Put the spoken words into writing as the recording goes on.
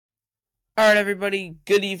All right, everybody.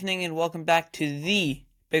 Good evening, and welcome back to the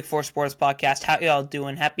Big Four Sports Podcast. How y'all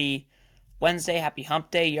doing? Happy Wednesday, happy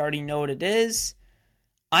Hump Day. You already know what it is.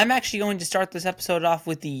 I'm actually going to start this episode off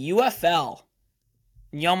with the UFL.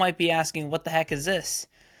 Y'all might be asking, what the heck is this?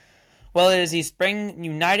 Well, it is the Spring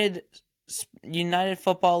United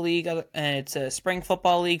Football League, and it's a spring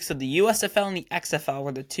football league. So the USFL and the XFL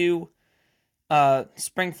were the two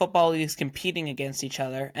spring football leagues competing against each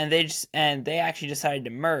other, and they actually decided to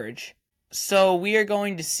merge. So we are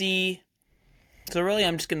going to see. So really,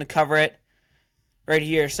 I'm just going to cover it right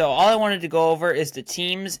here. So all I wanted to go over is the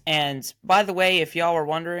teams. And by the way, if y'all were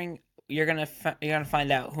wondering, you're gonna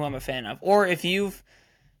find out who I'm a fan of. Or if you've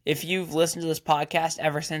listened to this podcast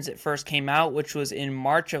ever since it first came out, which was in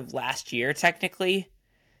March of last year, technically,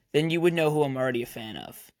 then you would know who I'm already a fan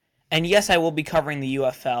of. And yes, I will be covering the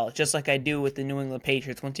UFL, just like I do with the New England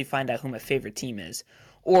Patriots once you find out who my favorite team is.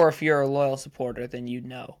 Or if you're a loyal supporter, then you'd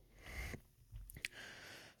know.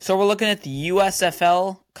 So we're looking at the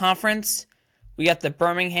USFL conference. We got the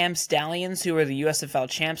Birmingham Stallions, who were the USFL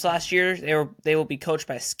champs last year. They will be coached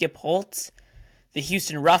by Skip Holtz. The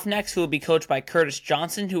Houston Roughnecks, who will be coached by Curtis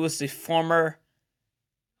Johnson, who was the former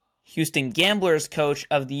Houston Gamblers coach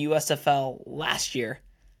of the USFL last year.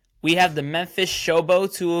 We have the Memphis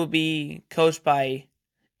Showboats, who will be coached by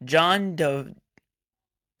John DeFlippio.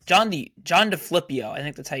 I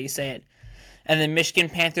think that's how you say it. And the Michigan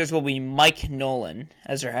Panthers will be Mike Nolan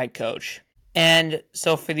as their head coach. And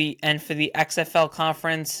so for the XFL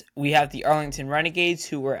conference, we have the Arlington Renegades,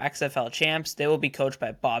 who were XFL champs. They will be coached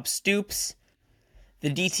by Bob Stoops.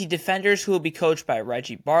 The DC Defenders, who will be coached by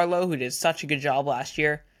Reggie Barlow, who did such a good job last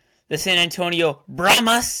year. The San Antonio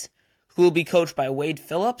Brahmas, who will be coached by Wade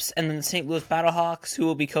Phillips. And then the St. Louis Battlehawks, who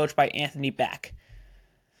will be coached by Anthony Beck.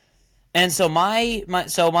 And so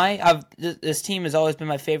this team has always been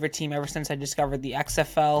my favorite team ever since I discovered the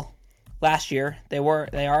XFL last year. They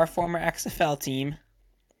are a former XFL team.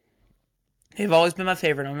 They've always been my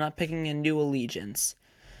favorite. I'm not picking a new allegiance.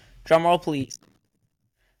 Drumroll, please.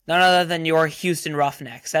 None other than your Houston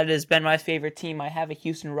Roughnecks. That has been my favorite team. I have a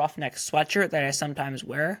Houston Roughnecks sweatshirt that I sometimes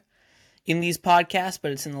wear in these podcasts,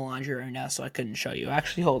 but it's in the laundry right now, so I couldn't show you.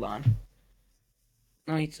 Actually, hold on.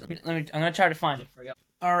 Let me. I'm gonna try to find it for you.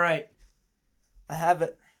 All right. I have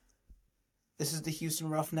it. This is the Houston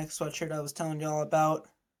Roughnecks sweatshirt I was telling y'all about.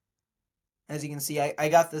 As you can see, I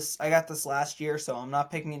got this last year, so I'm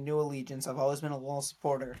not picking a new allegiance. I've always been a loyal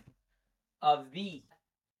supporter of the.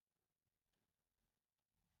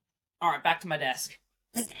 All right, back to my desk.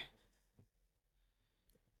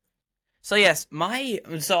 So yes,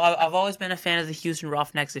 I've always been a fan of the Houston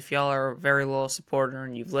Roughnecks. If y'all are a very loyal supporter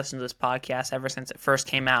and you've listened to this podcast ever since it first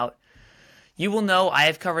came out, you will know I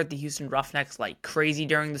have covered the Houston Roughnecks like crazy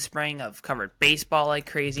during the spring. I've covered baseball like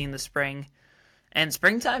crazy in the spring. And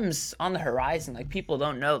springtime's on the horizon. Like, people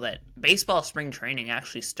don't know that baseball spring training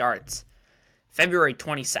actually starts February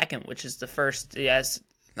 22nd, which is the first, yes,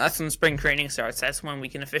 that's when spring training starts. That's when we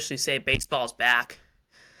can officially say baseball's back.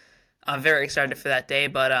 I'm very excited for that day,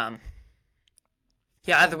 but,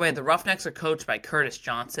 yeah, either way, the Roughnecks are coached by Curtis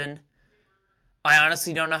Johnson. I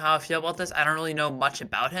honestly don't know how I feel about this. I don't really know much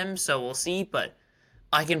about him, so we'll see, but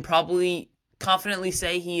I can probably confidently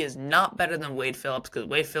say he is not better than Wade Phillips, because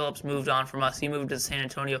Wade Phillips moved on from us. He moved to the San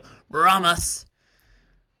Antonio Brahmas,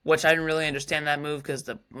 which I didn't really understand that move, because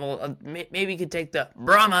maybe he could take the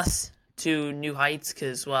Brahmas to new heights,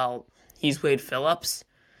 because, well, he's Wade Phillips.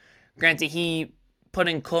 Granted, he put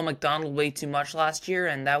in Cole McDonald way too much last year,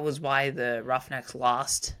 and that was why the Roughnecks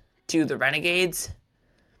lost to the Renegades.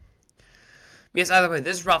 Because either way,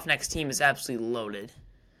 this Roughnecks team is absolutely loaded.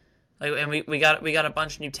 And we got a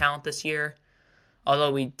bunch of new talent this year.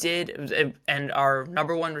 Although we did, and our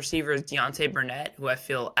number one receiver is Deontay Burnett, who I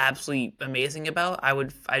feel absolutely amazing about.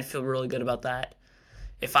 I'd feel really good about that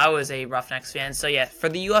if I was a Roughnecks fan. So yeah, for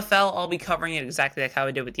the UFL, I'll be covering it exactly like how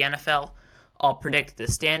I did with the NFL. I'll predict the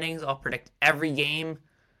standings. I'll predict every game.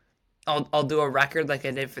 I'll do a record like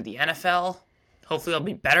I did for the NFL. Hopefully, I'll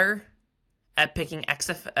be better at picking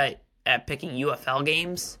UFL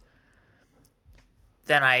games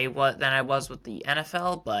than I was with the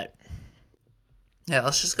NFL. But yeah,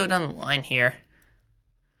 let's just go down the line here.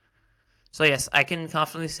 So yes, I can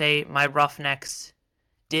confidently say my Roughnecks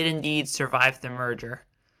did indeed survive the merger.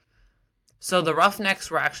 So the Roughnecks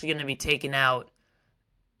were actually going to be taken out.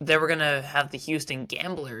 They were going to have the Houston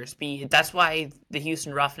Gamblers be. That's why the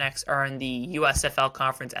Houston Roughnecks are in the USFL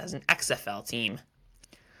conference as an XFL team.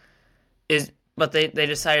 But they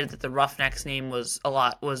decided that the Roughnecks name was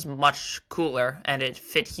much cooler, and it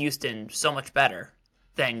fit Houston so much better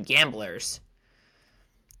than Gamblers.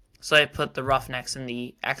 So I put the Roughnecks in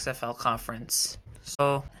the XFL conference.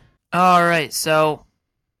 So All right, so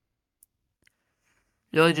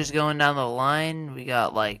really just going down the line, we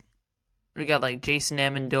got like Jason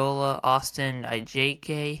Amendola, Austin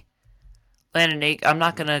IJK, Landon Ake. I'm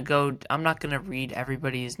not gonna read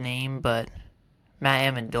everybody's name, but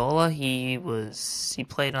Matt Amendola, he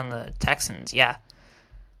played on the Texans, yeah.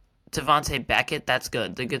 Devontae Beckett, that's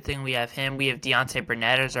good. The good thing we have him. We have Deontay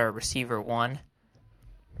Burnett as our receiver one.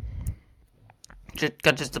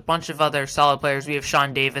 Just a bunch of other solid players. We have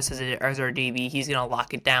Sean Davis as our DB. He's gonna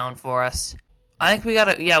lock it down for us. I think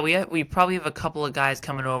we probably have a couple of guys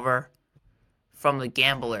coming over from the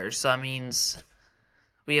Gamblers. So that means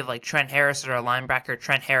we have like Trent Harris as our linebacker.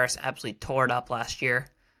 Trent Harris absolutely tore it up last year.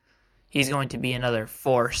 He's going to be another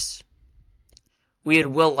force. We had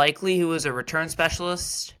Will Likely, who was a return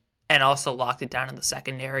specialist, and also locked it down in the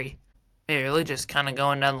secondary. Hey, really just kind of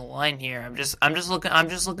going down the line here. I'm just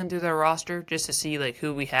looking through their roster just to see like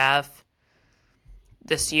who we have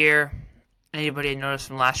this year. Anybody noticed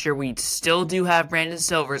from last year? We still do have Brandon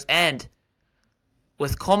Silvers, and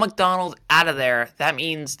with Cole McDonald out of there, that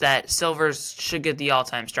means that Silvers should get the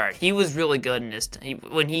all-time start. He was really good in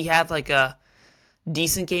when he had like a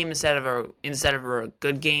decent game instead of a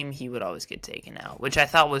good game, he would always get taken out, which I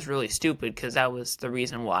thought was really stupid because that was the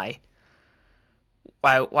reason why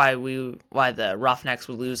the Roughnecks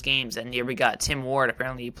would lose games. And here we got Tim Ward.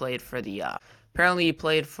 Apparently he played for the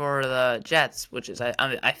Jets, which is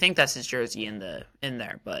I think that's his jersey in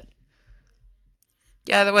there. But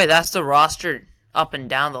yeah, either way, that's the roster up and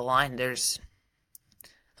down the line. There's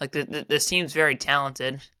like this team's very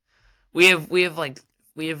talented. We have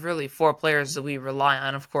really four players that we rely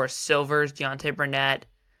on. Of course, Silvers, Deontay Burnett,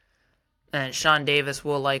 and Sean Davis,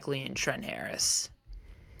 Will Likely, and Trent Harris.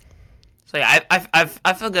 So yeah,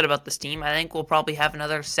 I feel good about this team. I think we'll probably have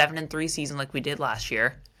another 7-3 season like we did last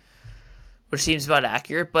year, which seems about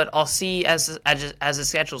accurate. But I'll see as the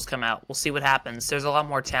schedules come out. We'll see what happens. There's a lot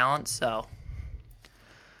more talent, so.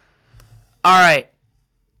 All right.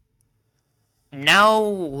 Now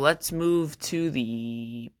let's move to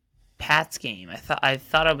the Pats game. I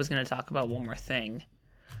thought I was going to talk about one more thing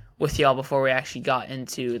with y'all before we actually got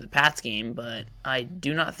into the Pats game, but I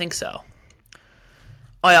do not think so.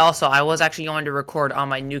 Oh yeah, also, I was actually going to record on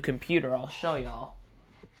my new computer. I'll show y'all.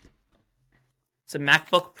 It's a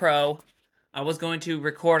MacBook Pro. I was going to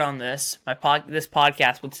record on this. This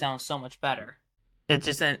podcast would sound so much better. It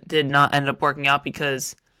just did not end up working out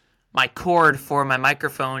because my cord for my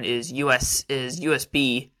microphone is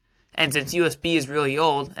USB, and since USB is really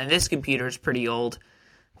old, and this computer is pretty old,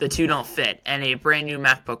 the two don't fit, and a brand new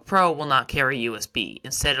MacBook Pro will not carry USB.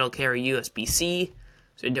 Instead, it'll carry USB-C,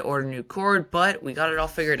 so we had to order a new cord, but we got it all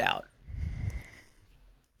figured out.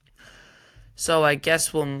 So I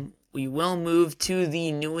guess we will move to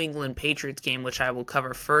the New England Patriots game, which I will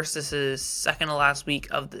cover first. This is second to last week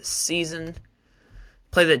of the season.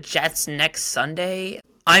 Play the Jets next Sunday.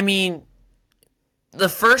 I mean, the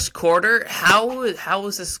first quarter, how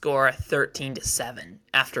was the score 13-7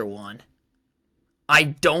 after one? I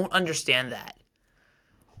don't understand that.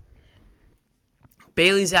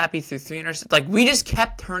 Bailey Zappi threw 3 interceptions. Like, we just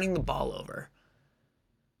kept turning the ball over.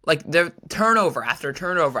 Like, the turnover after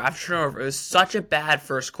turnover after turnover. It was such a bad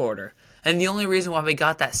first quarter. And the only reason why we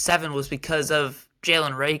got that 7 was because of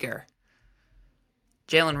Jalen Reagor.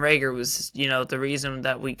 Jalen Reagor was, the reason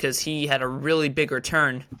that because he had a really big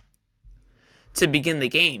return to begin the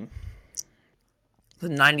game. The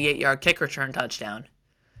 98-yard kick return touchdown.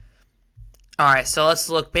 All right, so let's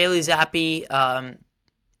look. Bailey Zappi,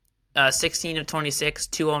 16 of 26,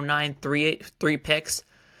 209, three picks.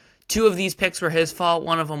 2 of these picks were his fault.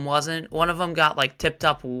 One of them wasn't. One of them got tipped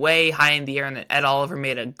up way high in the air, and then Ed Oliver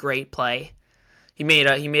made a great play. He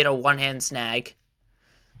made a one-hand snag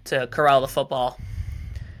to corral the football.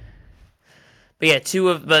 But yeah,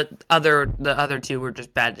 the other 2 were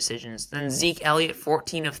just bad decisions. Then Zeke Elliott,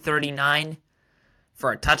 14 of 39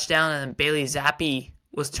 for a touchdown, and then Bailey Zappi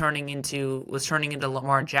was turning into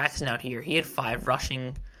Lamar Jackson out here. He had 5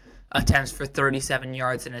 rushing attempts for 37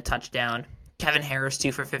 yards and a touchdown. Kevin Harris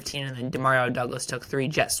 2 for 15, and then Demario Douglas took 3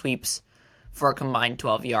 jet sweeps for a combined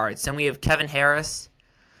 12 yards. Then we have Kevin Harris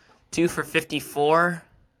 2 for 54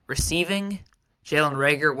 receiving. Jalen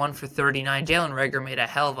Reagor 1 for 39. Jalen Reagor made a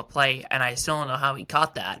hell of a play, and I still don't know how he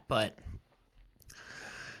caught that, but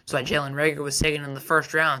that's why Jalen Reagor was taken in the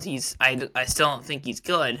first round. I still don't think he's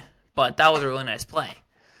good, but that was a really nice play.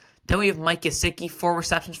 Then we have Mike Gesicki, 4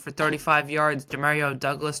 receptions for 35 yards. Demario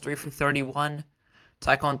Douglas, 3 for 31.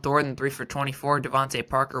 Tyquan Thornton, 3 for 24. Devontae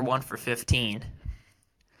Parker, 1 for 15.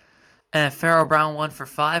 And Pharaoh Brown, 1 for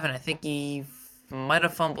 5, and I think he might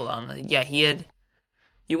have fumbled on it. Yeah, he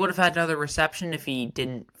would have had another reception if he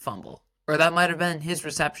didn't fumble. Or that might have been his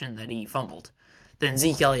reception that he fumbled. Then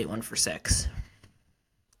Zeke Elliott went for 6.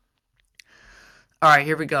 All right,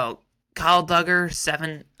 here we go. Kyle Duggar,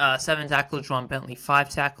 7 tackles. Juwan Bentley, 5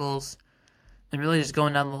 tackles. And really just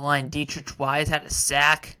going down the line, Dietrich Wise had a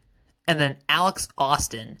sack. And then Alex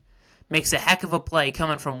Austin makes a heck of a play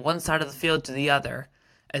coming from one side of the field to the other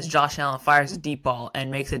as Josh Allen fires a deep ball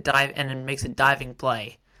and makes a diving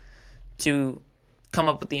play to come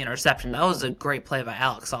up with the interception. That was a great play by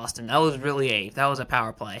Alex Austin. That was a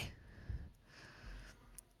power play.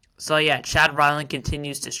 So yeah, Chad Ryland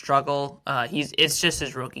continues to struggle. It's just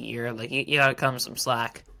his rookie year. Like you gotta cut him some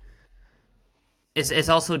slack. It's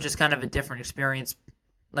also just kind of a different experience,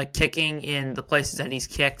 like kicking in the places that he's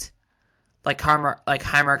kicked, like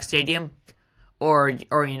Highmark Stadium, or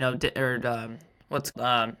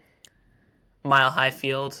Mile High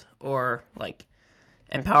Field, or like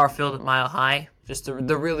Empower Field at Mile High. Just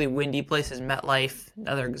the really windy places, MetLife,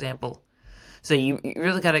 another example. So you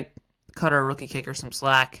really gotta cut our rookie kicker some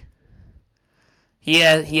slack. He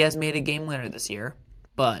has made a game winner this year,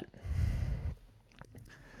 but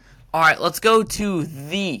all right, let's go to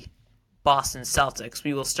the Boston Celtics.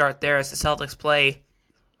 We will start there as the Celtics play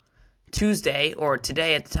Tuesday, or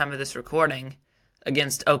today at the time of this recording,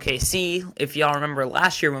 against OKC. If y'all remember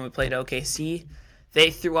last year when we played OKC,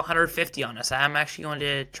 they threw 150 on us. I'm actually going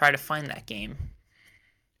to try to find that game.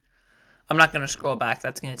 I'm not going to scroll back.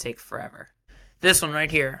 That's going to take forever. This one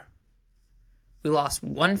right here. We lost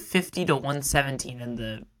 150 to 117, and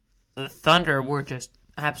the Thunder were just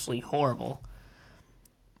absolutely horrible.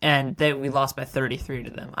 And we lost by 33 to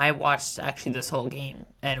them. I watched actually this whole game,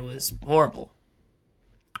 and it was horrible.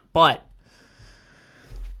 But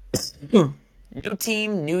new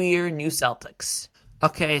team, new year, new Celtics.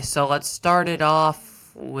 Okay, so let's start it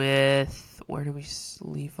off with, where do we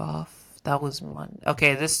leave off? That was Monday.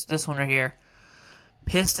 Okay, this one right here.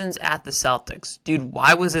 Pistons at the Celtics. Dude,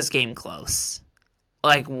 why was this game close?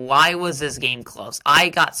 Like, why was this game close? I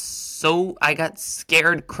got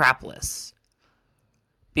scared crapless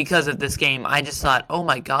because of this game. I just thought, oh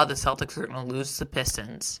my god, the Celtics are going to lose to the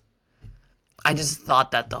Pistons. I just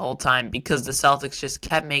thought that the whole time because the Celtics just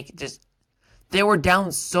kept they were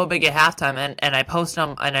down so big at halftime, and I post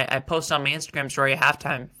on my Instagram story at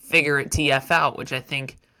halftime, figure it TF out, which I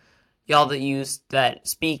think y'all that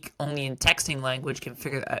speak only in texting language can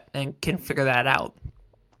figure that out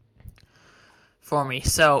for me.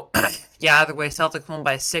 So yeah, either way, Celtics won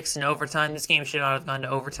by 6 in overtime. This game should not have gone to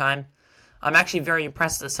overtime. I'm actually very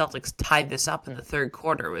impressed the Celtics tied this up in the third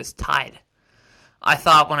quarter. It was tied. I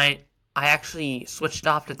thought when I actually switched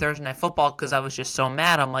off to Thursday Night Football because I was just so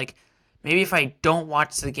mad. I'm like, maybe if I don't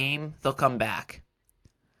watch the game, they'll come back.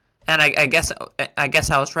 And I guess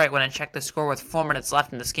I was right when I checked the score with 4 minutes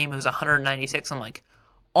left in this game. It was 196. I'm like,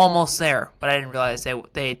 almost there. But I didn't realize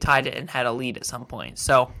they tied it and had a lead at some point.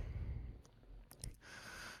 So,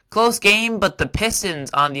 close game, but the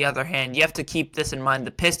Pistons, on the other hand, you have to keep this in mind.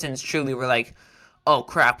 The Pistons truly were like, oh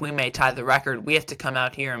crap, we may tie the record. We have to come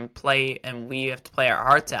out here and play, and we have to play our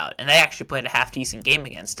hearts out. And they actually played a half-decent game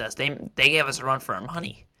against us. They gave us a run for our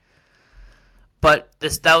money. But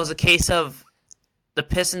that was a case of the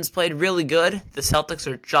Pistons played really good. The Celtics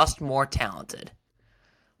are just more talented,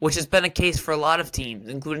 which has been a case for a lot of teams,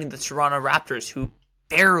 including the Toronto Raptors, who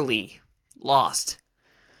barely lost.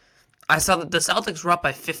 I saw that the Celtics were up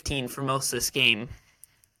by 15 for most of this game.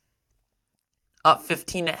 Up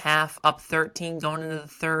 15 at half, up 13 going into the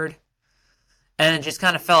third. And it just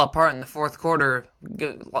kind of fell apart in the fourth quarter,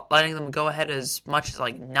 letting them go ahead as much as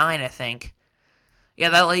like 9, I think. Yeah,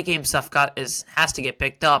 that late game stuff has to get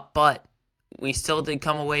picked up, but we still did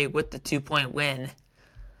come away with the 2-point win.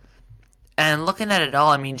 And looking at it all,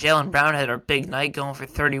 I mean, Jaylen Brown had a big night going for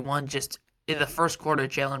 31. Just in the first quarter,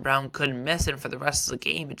 Jaylen Brown couldn't miss, and for the rest of the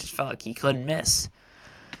game, it just felt like he couldn't miss.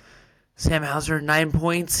 Sam Hauser, 9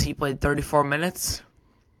 points. He played 34 minutes.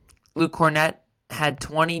 Luke Cornett had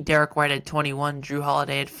 20. Derek White had 21. Drew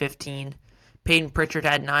Holiday had 15. Peyton Pritchard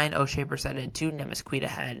had 9. O'Shea Brissett had 2. Nemes Quita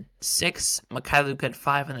had 6. Mikhail Luke had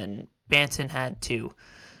 5. And then Banton had 2.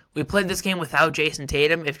 We played this game without Jason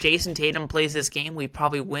Tatum. If Jason Tatum plays this game, we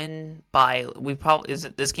probably win by...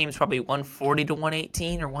 This game is probably 140 to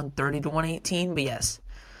 118 or 130 to 118. But yes,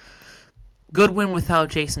 good win without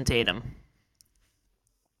Jason Tatum.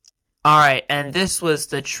 All right, and this was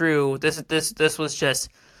the true. This was just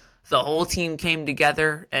the whole team came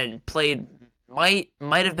together and played. Might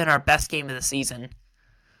have been our best game of the season.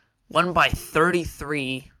 Won by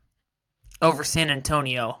 33 over San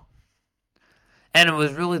Antonio. And it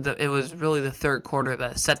was really the third quarter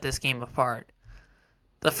that set this game apart.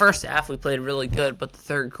 The first half we played really good, but the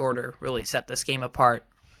third quarter really set this game apart.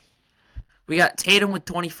 We got Tatum with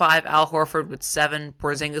 25, Al Horford with 7,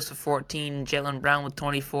 Porzingis with 14, Jaylen Brown with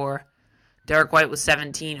 24, Derek White with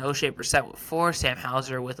 17, O'Shea Brissett with 4, Sam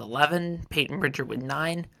Hauser with 11, Peyton Pritchard with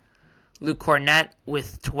 9, Luke Cornett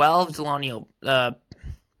with 12, Delonio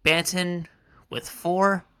Banton with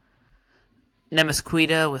 4, Nemes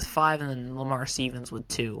Quita with 5, and then Lamar Stevens with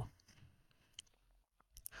 2.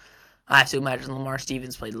 I have to imagine Lamar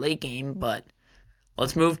Stevens played late game, but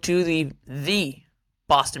let's move to the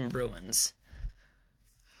Boston Bruins.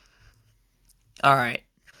 All right.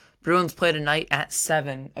 Bruins play tonight at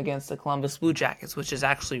 7 against the Columbus Blue Jackets, which is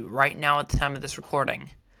actually right now at the time of this recording.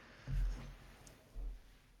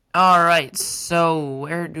 All right, so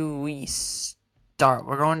where do we start?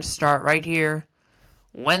 We're going to start right here.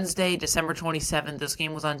 Wednesday, December 27th. This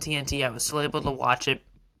game was on TNT. I was still able to watch it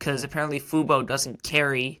because apparently Fubo doesn't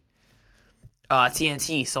carry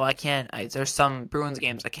TNT, so I can't. There's some Bruins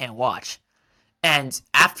games I can't watch. And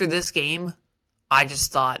after this game, I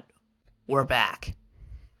just thought, we're back.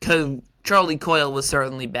 Because Charlie Coyle was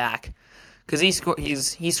certainly back. Because he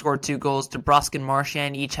scored 2 goals. DeBrusque and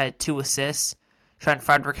Marchand each had 2 assists. Trent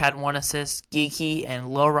Frederick had 1 assist. Geekie and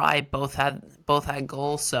Lowry both had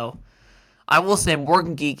goals. So I will say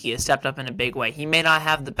Morgan Geekie has stepped up in a big way. He may not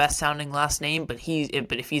have the best sounding last name, but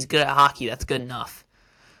if he's good at hockey, that's good enough.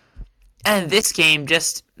 And this game,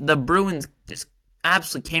 the Bruins just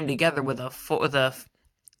absolutely came together with a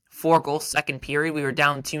 4-goal second period. We were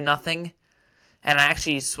down 2-0, and I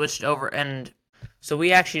actually switched over, and so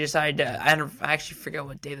we actually decided to. I actually forget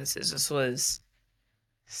what day this is. This was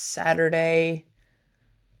Saturday.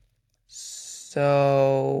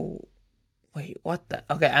 So wait, what the?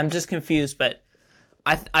 Okay, I'm just confused, but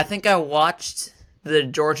I think I watched the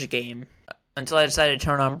Georgia game until I decided to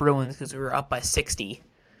turn on Bruins because we were up by 60.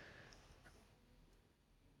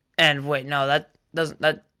 And wait, no, that doesn't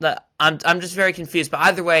that I'm just very confused. But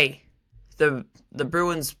either way, the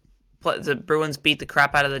Bruins beat the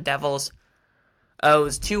crap out of the Devils. It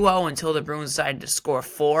was 2-0 until the Bruins decided to score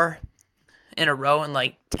 4 in a row in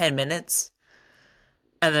like 10 minutes,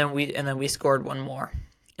 and then we scored 1 more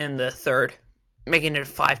in the third, making it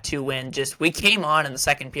a 5-2 win. We came on in the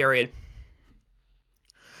second period,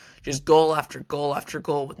 just goal after goal after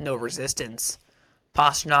goal with no resistance.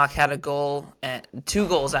 Pastrnak had a goal, and 2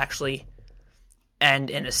 goals actually, and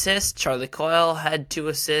an assist. Charlie Coyle had 2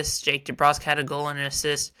 assists. Jake DeBrusque had a goal and an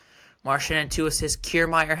assist. Marchand had 2 assists.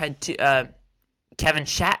 Kiermaier had 2. Kevin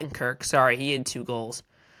Shattenkirk, he had 2 goals.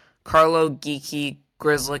 Carlo, Geekie,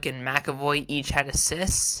 Grzelcyk, and McAvoy each had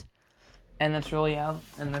assists, and that's really how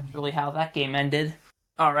that game ended.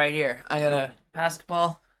 All right, here I got a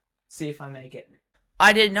basketball. See if I make it.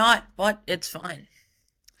 I did not, but it's fine.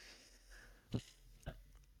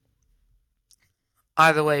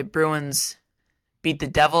 Either way, Bruins beat the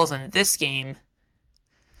Devils, and this game,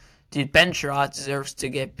 dude, Ben Sherratt deserves to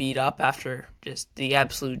get beat up after just the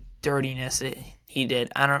absolute dirtiness he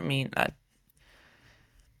did. I don't mean that.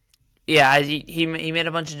 Yeah, he made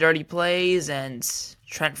a bunch of dirty plays, and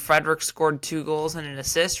Trent Frederick scored 2 goals and an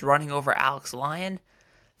assist, running over Alex Lyon.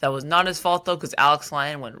 That was not his fault though, because Alex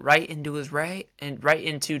Lyon went right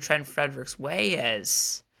into Trent Frederick's way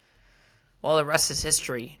as. Well, the rest is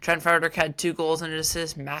history. Trent Frederick had 2 goals and an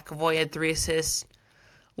assist. McAvoy had 3 assists.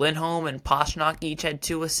 Lindholm and Pastrnak each had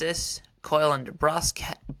 2 assists. Coyle and DeBrusque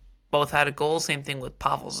both had a goal. Same thing with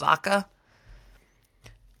Pavel Zacha.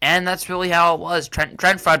 And that's really how it was.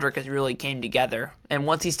 Trent Frederick has really came together. And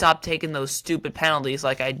once he stopped taking those stupid penalties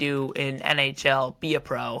like I do in NHL Be a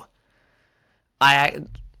Pro,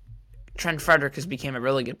 Trent Frederick has become a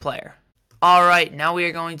really good player. All right, now we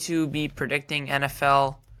are going to be predicting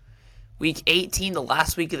NFL Week 18, the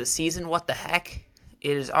last week of the season. What the heck?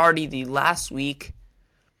 It is already the last week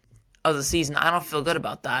of the season. I don't feel good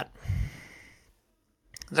about that.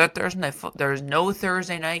 There's no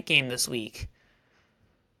Thursday night game this week.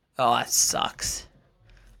 Oh, that sucks.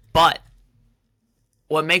 But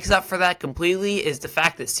what makes up for that completely is the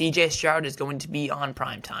fact that CJ Stroud is going to be on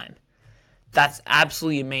primetime. That's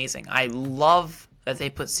absolutely amazing. I love that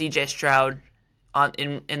they put CJ Stroud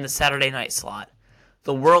in the Saturday night slot.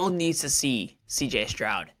 The world needs to see CJ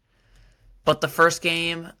Stroud. But the first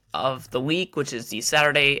game of the week, which is the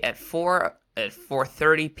Saturday at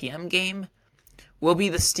 4:30 p.m. game, will be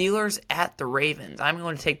the Steelers at the Ravens. I'm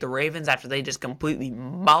going to take the Ravens after they just completely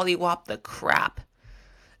mollywop the crap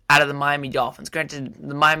out of the Miami Dolphins. Granted,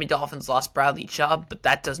 the Miami Dolphins lost Bradley Chubb, but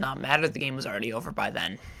that does not matter. The game was already over by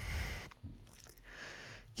then.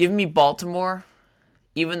 Give me Baltimore,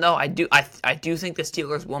 even though I do think the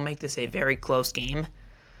Steelers will make this a very close game.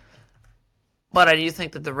 But I do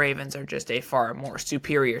think that the Ravens are just a far more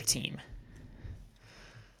superior team.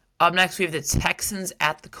 Up next, we have the Texans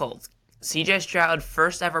at the Colts. CJ Stroud,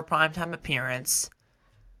 first ever primetime appearance.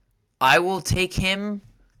 I will take him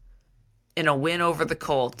in a win over the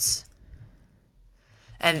Colts.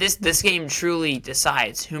 And this game truly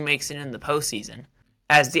decides who makes it in the postseason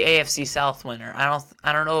as the AFC South winner.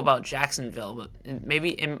 I don't know about Jacksonville, but I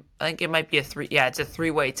think it might be it's a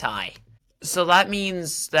three-way tie. So that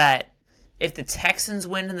means that if the Texans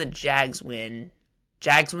win and the Jags win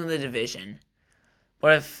the division.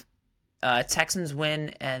 But if Texans win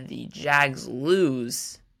and the Jags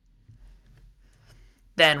lose,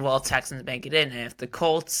 then Texans make it in. And if the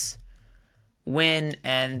Colts win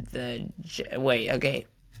and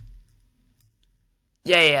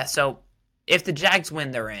So if the Jags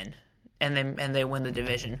win, they're in, and they win the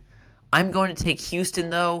division. I'm going to take Houston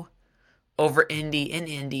though over Indy. In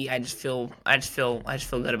Indy, I just feel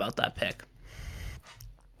good about that pick.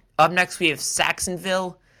 Up next, we have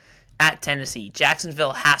Jacksonville at Tennessee.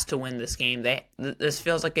 Jacksonville has to win this game. This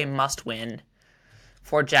feels like a must-win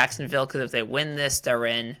for Jacksonville because if they win this, they're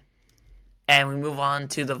in. And we move on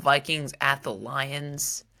to the Vikings at the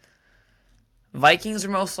Lions. Vikings are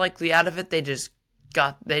most likely out of it. They just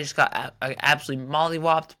got absolutely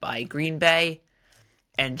mollywopped by Green Bay,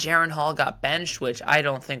 and Jaren Hall got benched, which I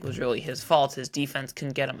don't think was really his fault. His defense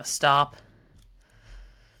couldn't get him a stop.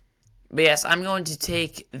 But yes, I'm going to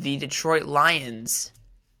take the Detroit Lions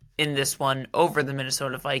in this one over the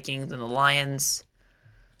Minnesota Vikings, and the Lions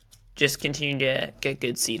just continue to get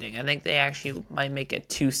good seeding. I think they actually might make a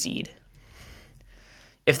 2 seed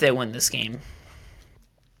if they win this game.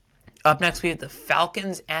 Up next, we have the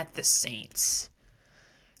Falcons at the Saints.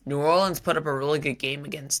 New Orleans put up a really good game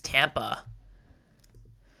against Tampa.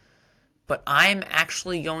 But I'm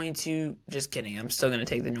actually going to... Just kidding. I'm still going to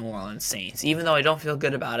take the New Orleans Saints, even though I don't feel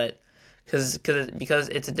good about it. Because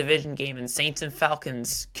it's a division game, and Saints and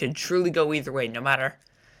Falcons could truly go either way. No matter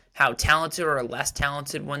how talented or less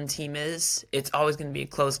talented one team is, it's always going to be a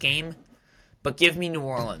close game. But give me New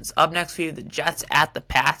Orleans. Up next, we have the Jets at the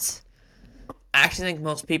Pats. I actually think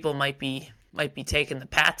most people might be taking the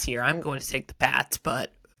Pats here. I'm going to take the Pats,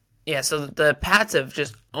 but yeah. So the Pats have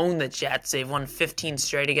just owned the Jets. They've won 15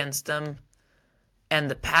 straight against them, and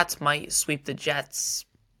the Pats might sweep the Jets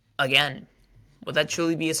again. Would that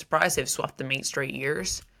truly be a surprise? They've swept them 8 straight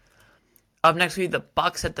years. Up next, we have the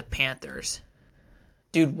Bucks at the Panthers.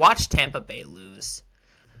 Dude, watch Tampa Bay lose.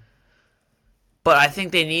 But I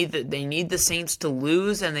think they need the Saints to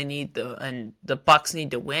lose, and the Bucks need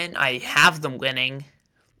to win. I have them winning,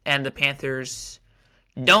 and the Panthers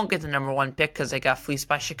don't get the number 1 pick because they got fleeced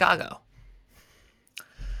by Chicago.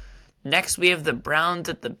 Next, we have the Browns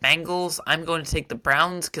at the Bengals. I'm going to take the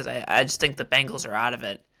Browns because I just think the Bengals are out of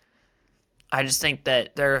it. I just think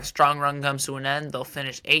that their strong run comes to an end. They'll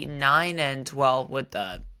finish 8-9, and with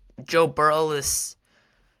Joe Burrow this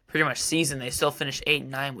pretty much season, they still finish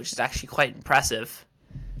 8-9, which is actually quite impressive.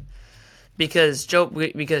 Because Joe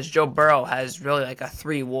Burrow has really like a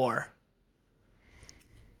 3-WAR.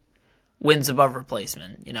 Wins above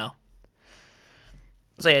replacement, you know.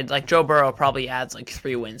 So yeah, like Joe Burrow probably adds like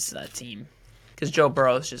 3 wins to that team. Because Joe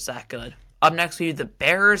Burrow is just that good. Up next, we have the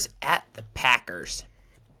Bears at the Packers.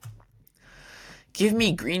 Give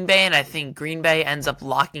me Green Bay, and I think Green Bay ends up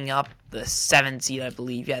locking up the 7 seed, I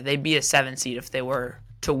believe. Yeah, they'd be a 7 seed if they were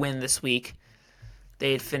to win this week.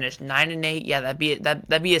 They'd finish 9-8. Yeah,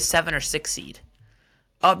 that'd be a 7 or 6 seed.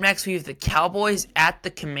 Up next, we have the Cowboys at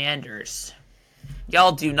the Commanders.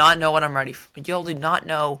 Y'all do not know what I'm ready for. Y'all do not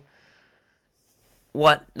know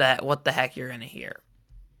what the heck you're gonna hear.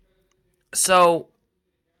 So,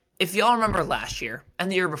 if y'all remember last year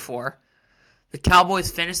and the year before, the Cowboys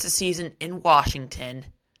finished the season in Washington,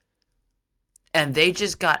 and they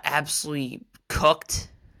just got absolutely cooked.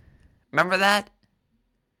 Remember that?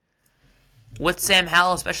 With Sam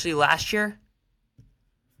Howell, especially last year.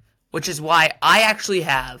 Which is why I actually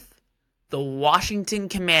have the Washington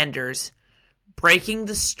Commanders breaking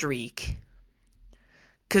the streak.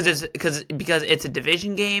 Because it's a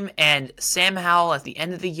division game, and Sam Howell at the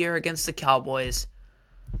end of the year against the Cowboys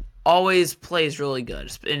always plays really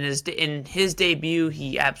good. In his debut,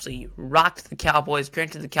 he absolutely rocked the Cowboys.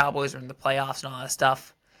 Granted, the Cowboys are in the playoffs and all that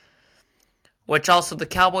stuff. Which also, the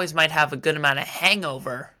Cowboys might have a good amount of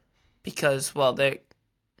hangover because they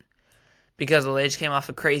just came off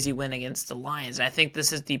a crazy win against the Lions. And I think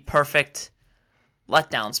this is the perfect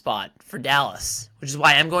letdown spot for Dallas, which is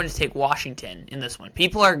why I'm going to take Washington in this one.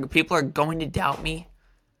 People are going to doubt me,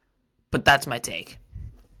 but that's my take.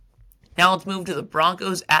 Now let's move to the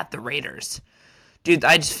Broncos at the Raiders. Dude,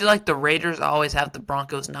 I just feel like the Raiders always have the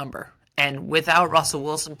Broncos number. And without Russell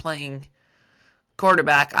Wilson playing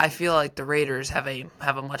quarterback, I feel like the Raiders have a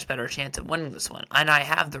much better chance of winning this one. And I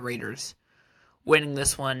have the Raiders winning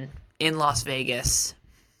this one in Las Vegas.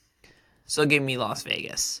 So give me Las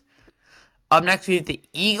Vegas. Up next, we have the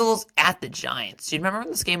Eagles at the Giants. Do you remember when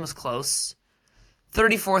this game was close?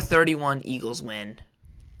 34-31 Eagles win.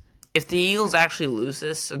 If the Eagles actually lose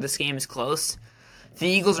this, or this game is close, the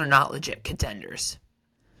Eagles are not legit contenders.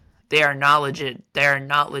 They are not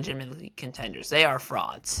legitimately contenders. They are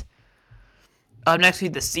frauds. Up next, we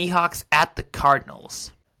have the Seahawks at the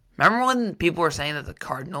Cardinals. Remember when people were saying that the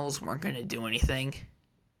Cardinals weren't going to do anything?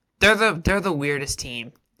 They're the weirdest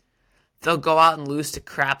team. They'll go out and lose to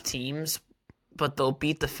crap teams, but they'll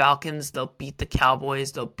beat the Falcons, they'll beat the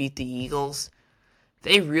Cowboys, they'll beat the Eagles.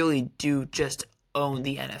 They really do just own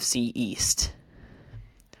the NFC East.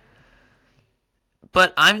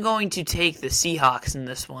 But I'm going to take the Seahawks in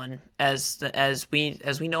this one, as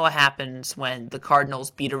we know what happens when the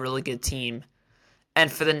Cardinals beat a really good team,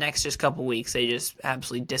 and for the next just couple weeks they just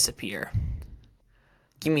absolutely disappear.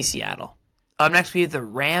 Give me Seattle. Up next we have the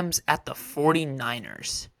Rams at the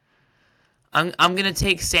 49ers. I'm going to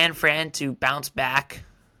take San Fran to bounce back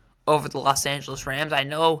over the Los Angeles Rams. I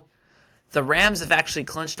know the Rams have actually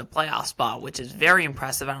clinched a playoff spot, which is very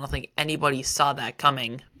impressive. I don't think anybody saw that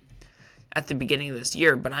coming at the beginning of this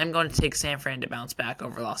year, but I'm going to take San Fran to bounce back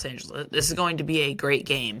over Los Angeles. This is going to be a great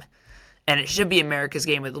game, and it should be America's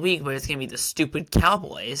game of the week, but it's going to be the stupid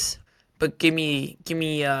Cowboys. But give me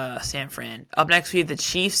San Fran. Up next, we have the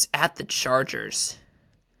Chiefs at the Chargers.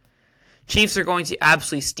 Chiefs are going to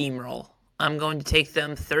absolutely steamroll. I'm going to take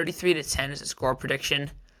them 33-10 as a score prediction,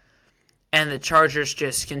 and the Chargers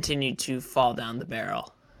just continue to fall down the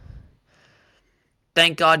barrel.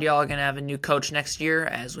 Thank God y'all are going to have a new coach next year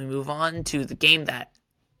as we move on to the game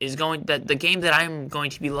the game that I'm going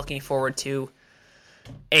to be looking forward to.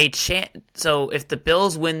 So if the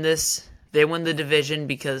Bills win this, they win the division,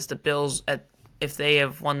 because the Bills, if they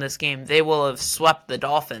have won this game, they will have swept the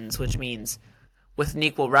Dolphins, which means with an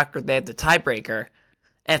equal record, they have the tiebreaker.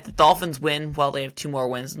 And if the Dolphins win, well, they have 2 more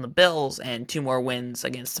wins than the Bills, and 2 more wins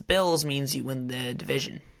against the Bills means you win the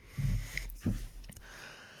division.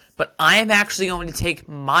 But I am actually going to take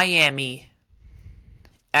Miami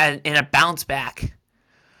in a bounce back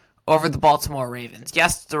over the Baltimore Ravens.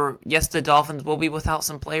 Yes, the Dolphins will be without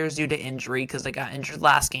some players due to injury because they got injured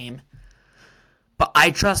last game. But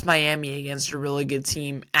I trust Miami against a really good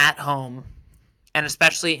team at home. And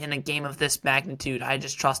especially in a game of this magnitude, I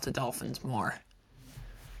just trust the Dolphins more.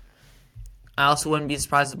 I also wouldn't be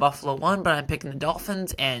surprised if Buffalo won, but I'm picking the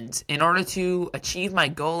Dolphins. And in order to achieve my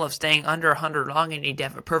goal of staying under 100 long, I need to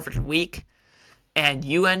have a perfect week. And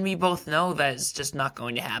you and me both know that it's just not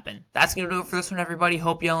going to happen. That's going to do it for this one, everybody.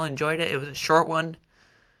 Hope y'all enjoyed it. It was a short one.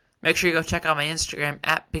 Make sure you go check out my Instagram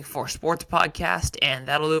at Big4 Sports Podcast. And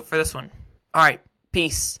that'll do it for this one. All right.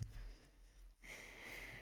 Peace.